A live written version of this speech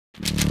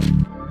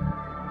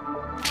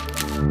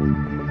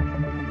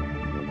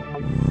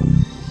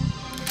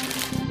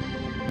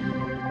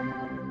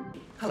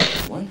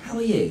How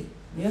are you?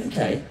 You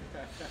okay?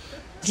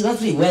 It's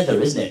lovely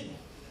weather, isn't it?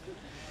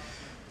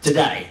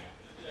 Today.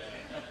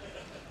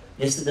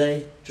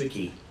 Yesterday,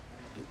 tricky.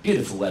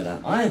 Beautiful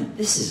weather.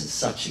 This is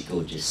such a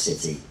gorgeous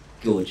city.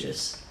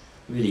 Gorgeous.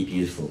 Really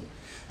beautiful.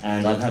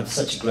 And I've had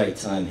such a great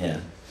time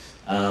here.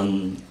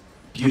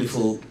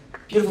 Beautiful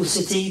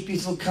city,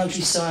 beautiful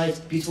countryside,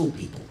 beautiful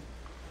people.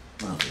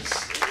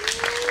 Marvellous.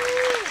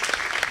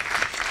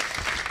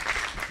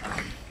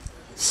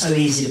 So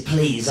easy to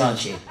please,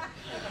 aren't you?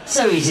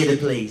 So easy to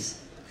please.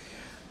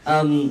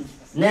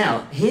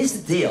 Now, here's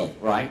the deal,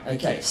 right?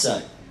 Okay,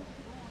 so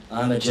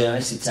I'm a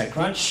journalist at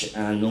TechCrunch,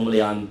 and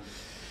normally I'm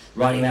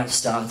writing about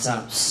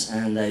startups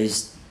and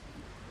those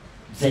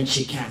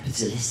venture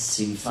capitalists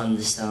who fund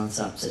the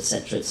startups,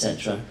 etc.,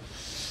 etc.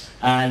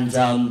 And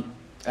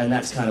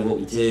that's kind of what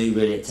we do,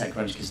 really, at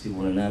TechCrunch, because people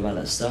want to know about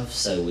that stuff,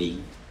 so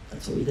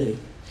that's what we do.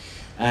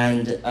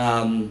 And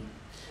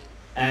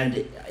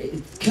it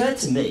occurred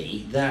to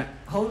me that,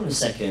 hold on a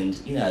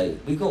second, you know,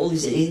 we've got all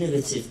these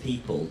innovative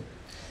people,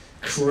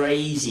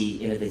 crazy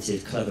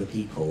innovative, clever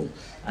people,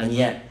 and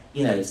yet,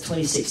 you know, it's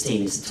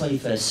 2016, it's the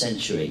 21st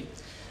century.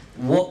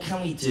 What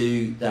can we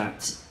do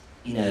that,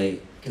 you know,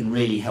 can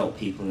really help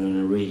people in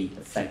a really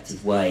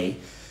effective way?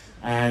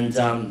 And,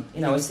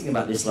 you know, I was thinking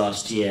about this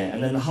last year,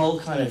 and then the whole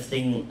kind of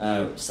thing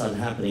started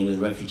happening with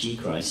the refugee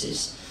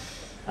crisis,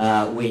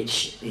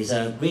 which is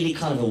really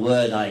kind of a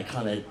word I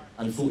kind of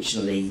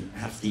unfortunately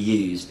have to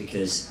use,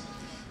 because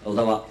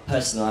although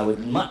personally I would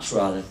much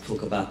rather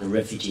talk about the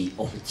refugee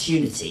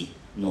opportunity,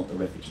 not the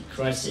refugee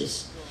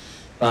crisis,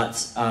 but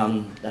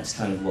that's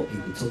kind of what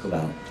people talk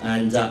about.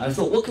 And I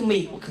thought, what can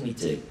we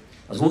do?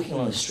 I was walking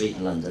along the street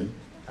in London,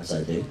 as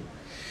I do,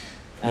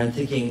 and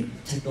thinking,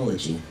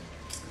 technology,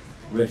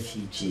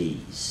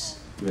 refugees,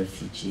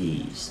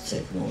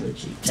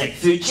 technology,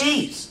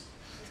 TechFugees.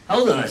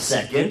 Hold on a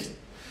second.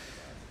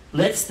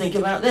 Let's think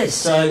about this.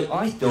 So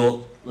I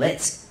thought,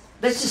 let's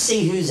just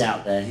see who's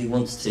out there who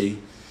wants to,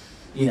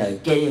 you know,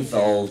 get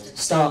involved,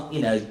 start,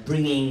 you know,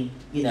 bringing,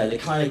 you know, the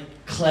kind of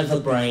clever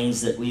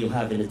brains that we all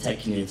have in the tech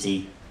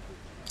community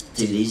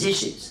to these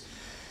issues,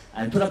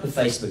 and put up a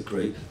Facebook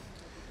group,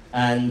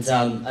 and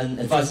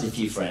invited a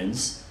few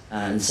friends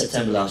in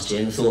September last year,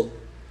 and I thought,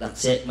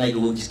 that's it, maybe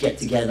we'll just get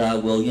together,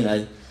 we'll, you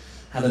know,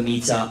 have a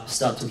meet-up,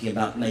 start talking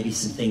about maybe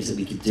some things that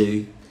we could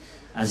do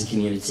as a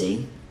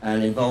community,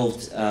 and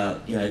involved,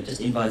 you know,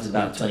 just invited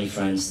about 20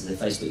 friends to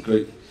the Facebook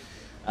group,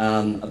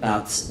 and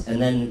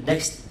then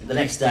the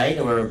next day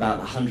there were about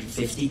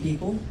 150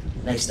 people,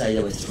 the next day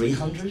there were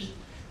 300,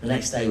 the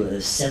next day there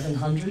were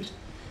 700,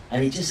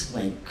 and it just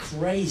went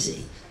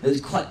crazy. It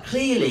was quite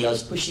clearly I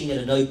was pushing at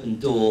an open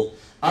door.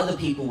 Other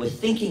people were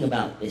thinking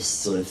about this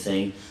sort of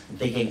thing and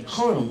thinking,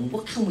 hold on,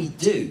 what can we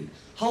do?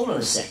 Hold on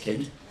a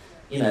second.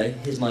 You know,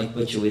 here's Mike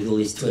Butcher with all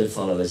his Twitter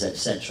followers,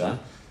 etc.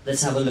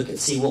 Let's have a look and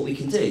see what we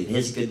can do.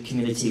 Here's a good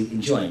community we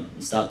can join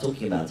and start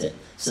talking about it.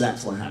 So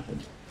that's what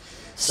happened.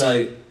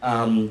 So,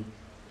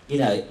 you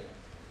know,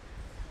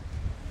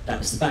 that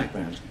was the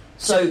background.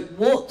 So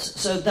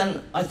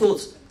then I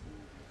thought,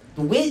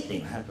 the weird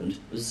thing that happened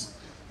was,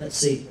 let's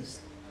see.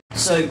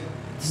 So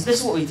this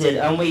is what we did,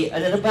 and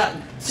then about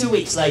 2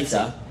 weeks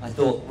later, I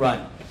thought,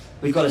 right,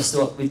 we've got to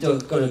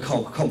go to a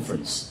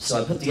conference. So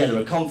I put together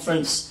a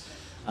conference.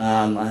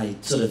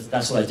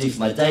 That's what I do for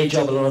my day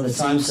job a lot of the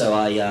time. So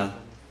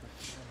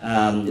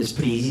it was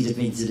pretty easy for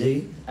me to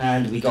do.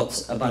 And we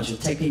got a bunch of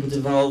tech people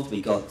involved.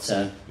 We got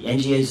the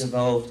NGOs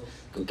involved.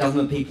 Got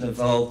government people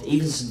involved.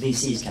 Even some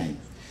VCs came,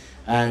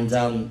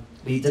 and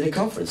we did a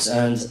conference,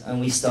 and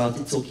we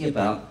started talking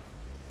about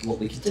what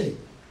we could do.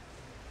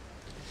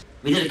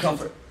 We did a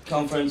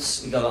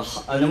conference, and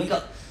then we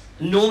got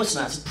enormous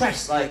amounts of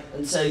press,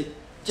 and so,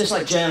 just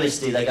like journalists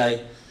do, they go,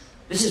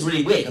 this is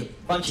really weird, a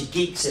bunch of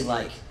geeks in,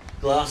 like,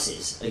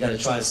 glasses are going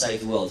to try and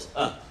save the world.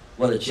 Oh,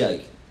 what a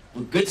joke.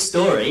 Well, good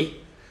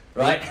story,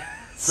 right?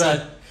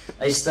 So,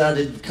 they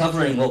started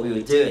covering what we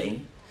were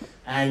doing,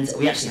 and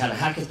we actually had a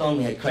hackathon,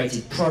 we had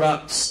created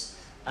products,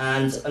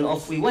 and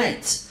off we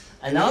went.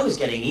 And I was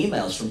getting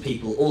emails from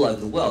people all over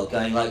the world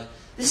going like,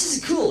 this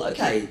is cool,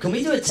 okay, can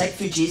we do a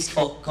TechFugees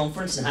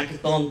conference and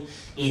hackathon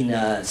in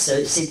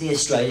Sydney,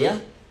 Australia?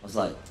 I was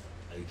like,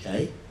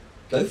 okay,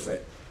 go for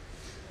it.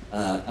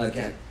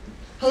 Okay.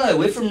 Hello,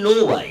 we're from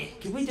Norway.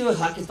 Can we do a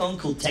hackathon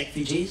called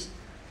TechFugees?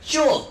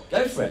 Sure,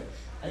 go for it.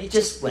 And it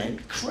just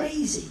went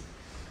crazy.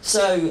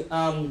 So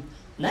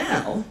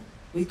now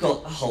we've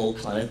got a whole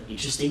kind of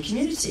interesting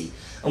community.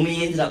 And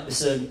we ended up with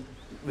some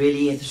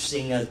really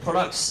interesting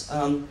products.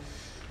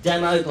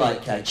 Demoed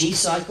like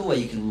G-Cycle, where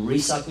you can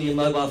recycle your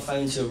mobile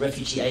phone to a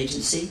refugee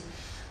agency.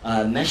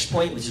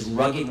 MeshPoint, which is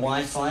rugged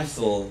Wi-Fi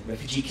for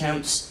refugee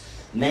camps.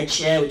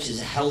 MedShare, which is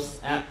a health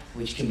app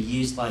which can be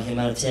used by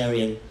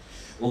humanitarian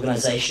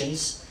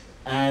organizations.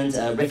 And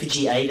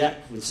Refugee Aid app,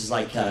 which is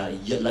like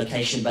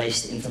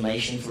location-based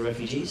information for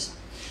refugees.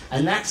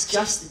 And that's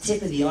just the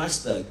tip of the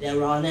iceberg.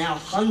 There are now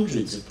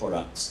hundreds of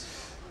products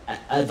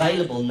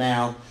available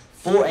now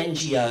for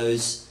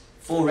NGOs,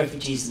 for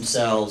refugees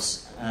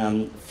themselves,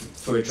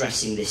 for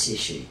addressing this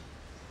issue.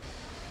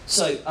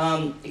 So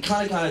it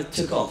kind of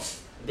took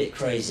off. a bit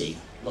crazy.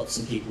 Lots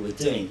of people were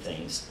doing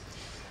things.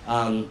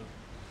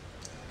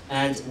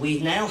 And we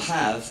now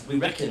have, we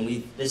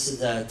reckon, this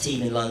is a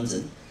team in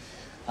London,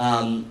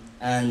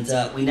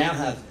 we now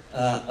have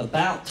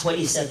about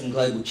 27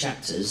 global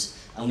chapters,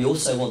 and we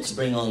also want to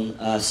bring on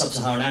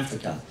Sub-Saharan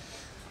Africa.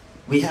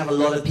 We have a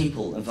lot of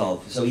people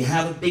involved, so we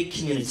have a big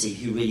community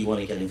who really want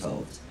to get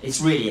involved.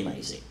 It's really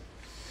amazing.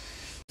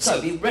 So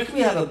we reckon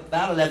we have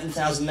about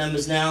 11,000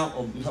 members now,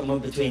 or somewhere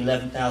between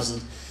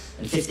 11,000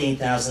 and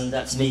 15,000.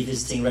 That's me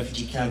visiting a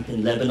refugee camp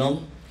in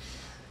Lebanon.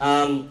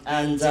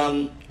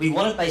 We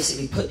want to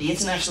basically put the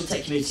international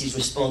tech community's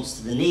response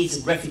to the needs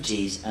of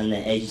refugees and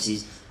their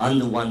agencies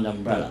under one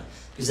umbrella.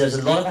 Because there's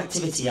a lot of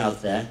activity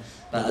out there,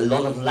 but a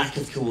lot of lack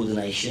of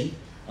coordination,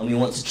 and we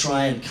want to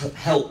try and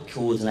help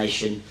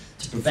coordination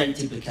to prevent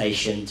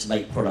duplication, to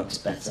make products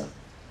better.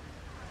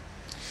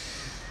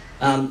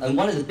 And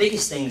one of the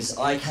biggest things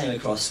I came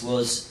across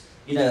was,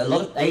 a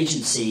lot of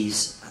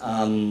agencies,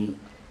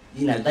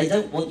 they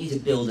don't want you to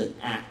build an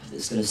app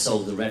that's going to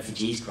solve the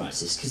refugees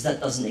crisis, because that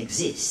doesn't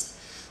exist.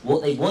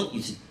 What they want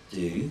you to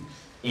do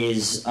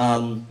is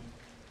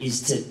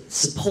to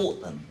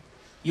support them.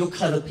 You're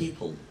clever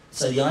people,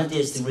 so the idea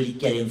is to really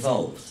get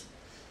involved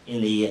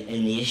in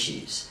the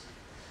issues.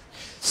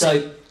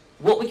 So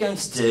what we're going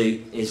to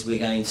do is we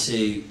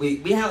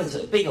have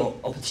a big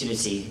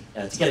opportunity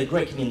to get a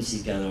great community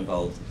together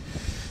involved.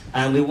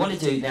 And we want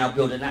to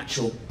build an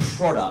actual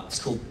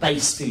product called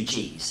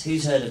TechFugees.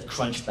 Who's heard of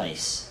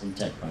Crunchbase from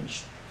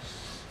TechCrunch?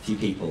 A few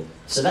people.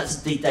 So that's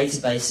a big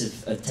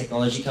database of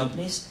technology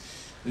companies.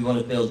 We want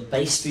to build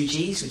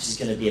TechFugees, which is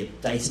going to be a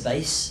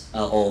database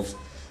of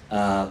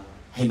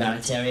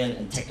humanitarian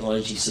and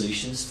technology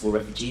solutions for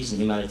refugees and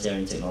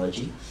humanitarian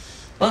technology.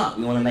 But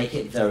we want to make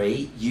it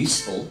very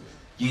useful,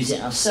 use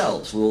it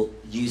ourselves. We'll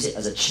use it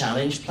as a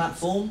challenge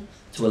platform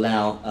to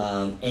allow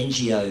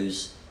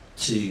NGOs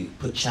to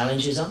put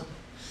challenges up.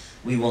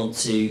 We want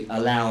to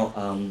allow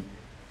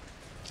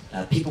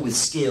people with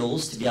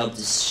skills to be able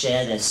to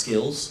share their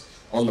skills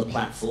on the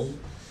platform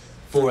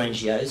for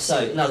NGOs. So,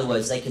 in other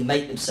words, they can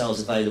make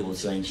themselves available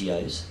to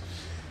NGOs.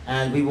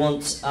 And we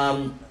want,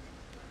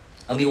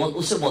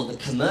 also want the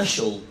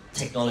commercial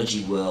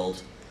technology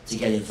world to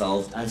get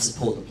involved and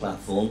support the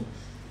platform,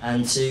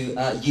 and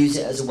to use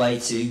it as a way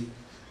to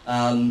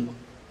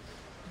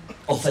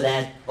offer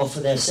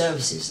their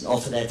services and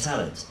offer their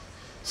talent.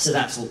 So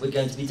that's what we're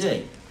going to be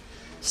doing.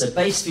 So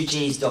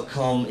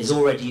TechFugees.com is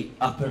already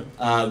up and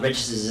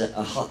registered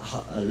as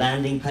a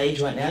landing page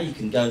right now. You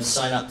can go and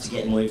sign up to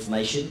get more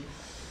information.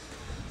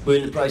 We're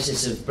in the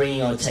process of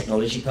bringing on a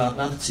technology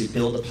partner to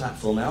build the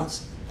platform out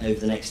over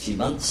the next few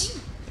months.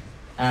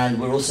 And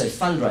we're also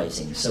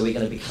fundraising. So we're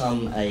going to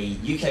become a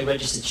UK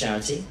registered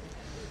charity.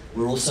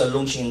 We're also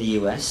launching in the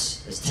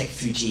US as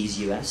TechFugees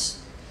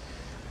US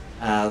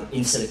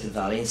in Silicon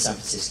Valley, in San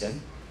Francisco.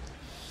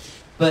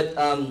 But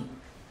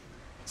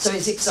so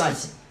it's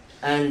exciting,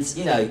 and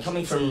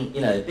coming from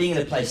being in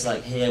a place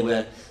like here,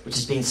 which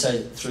has been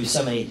through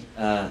so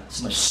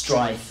much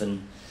strife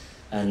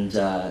and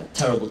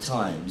terrible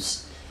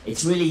times,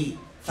 it's really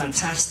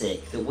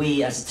fantastic that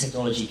we as a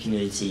technology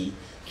community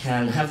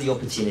can have the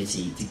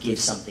opportunity to give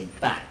something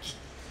back,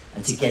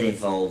 and to get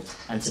involved,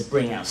 and to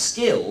bring our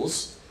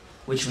skills,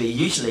 which we're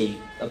usually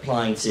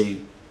applying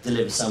to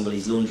deliver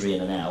somebody's laundry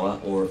in an hour,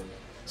 or a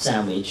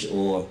sandwich,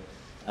 or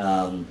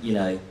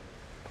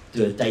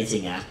do a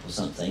dating app or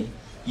something,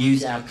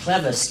 use our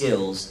clever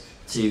skills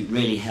to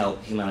really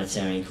help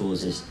humanitarian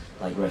causes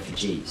like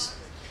refugees.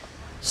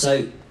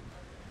 So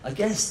I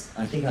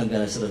think I'm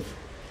going to sort of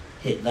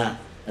hit that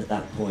at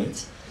that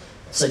point.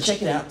 So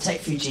check it out,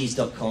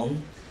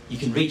 TechFugees.com. You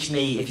can reach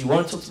me, if you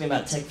want to talk to me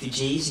about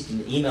TechFugees, you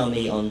can email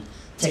me on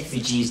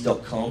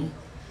TechFugees.com.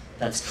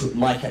 That's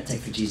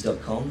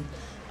Mike@TechFugees.com.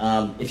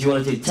 If you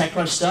want to do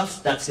TechCrunch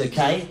stuff, that's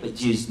okay, but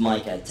use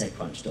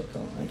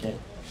Mike@TechCrunch.com, okay?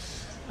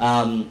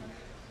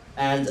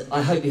 And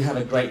I hope you have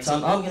a great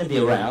time. I'm going to be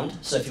around,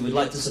 so if you would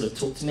like to sort of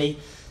talk to me,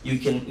 we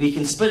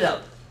can split it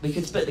up. We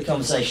can split the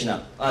conversation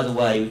up. Either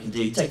way, we can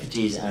do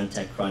TechFugees and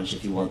TechCrunch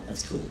if you want.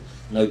 That's cool.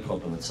 No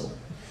problem at all.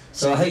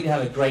 So I hope you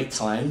have a great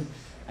time,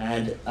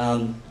 and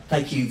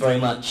thank you very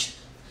much,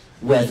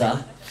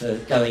 weather, for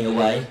going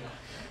away,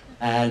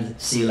 and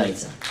see you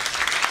later.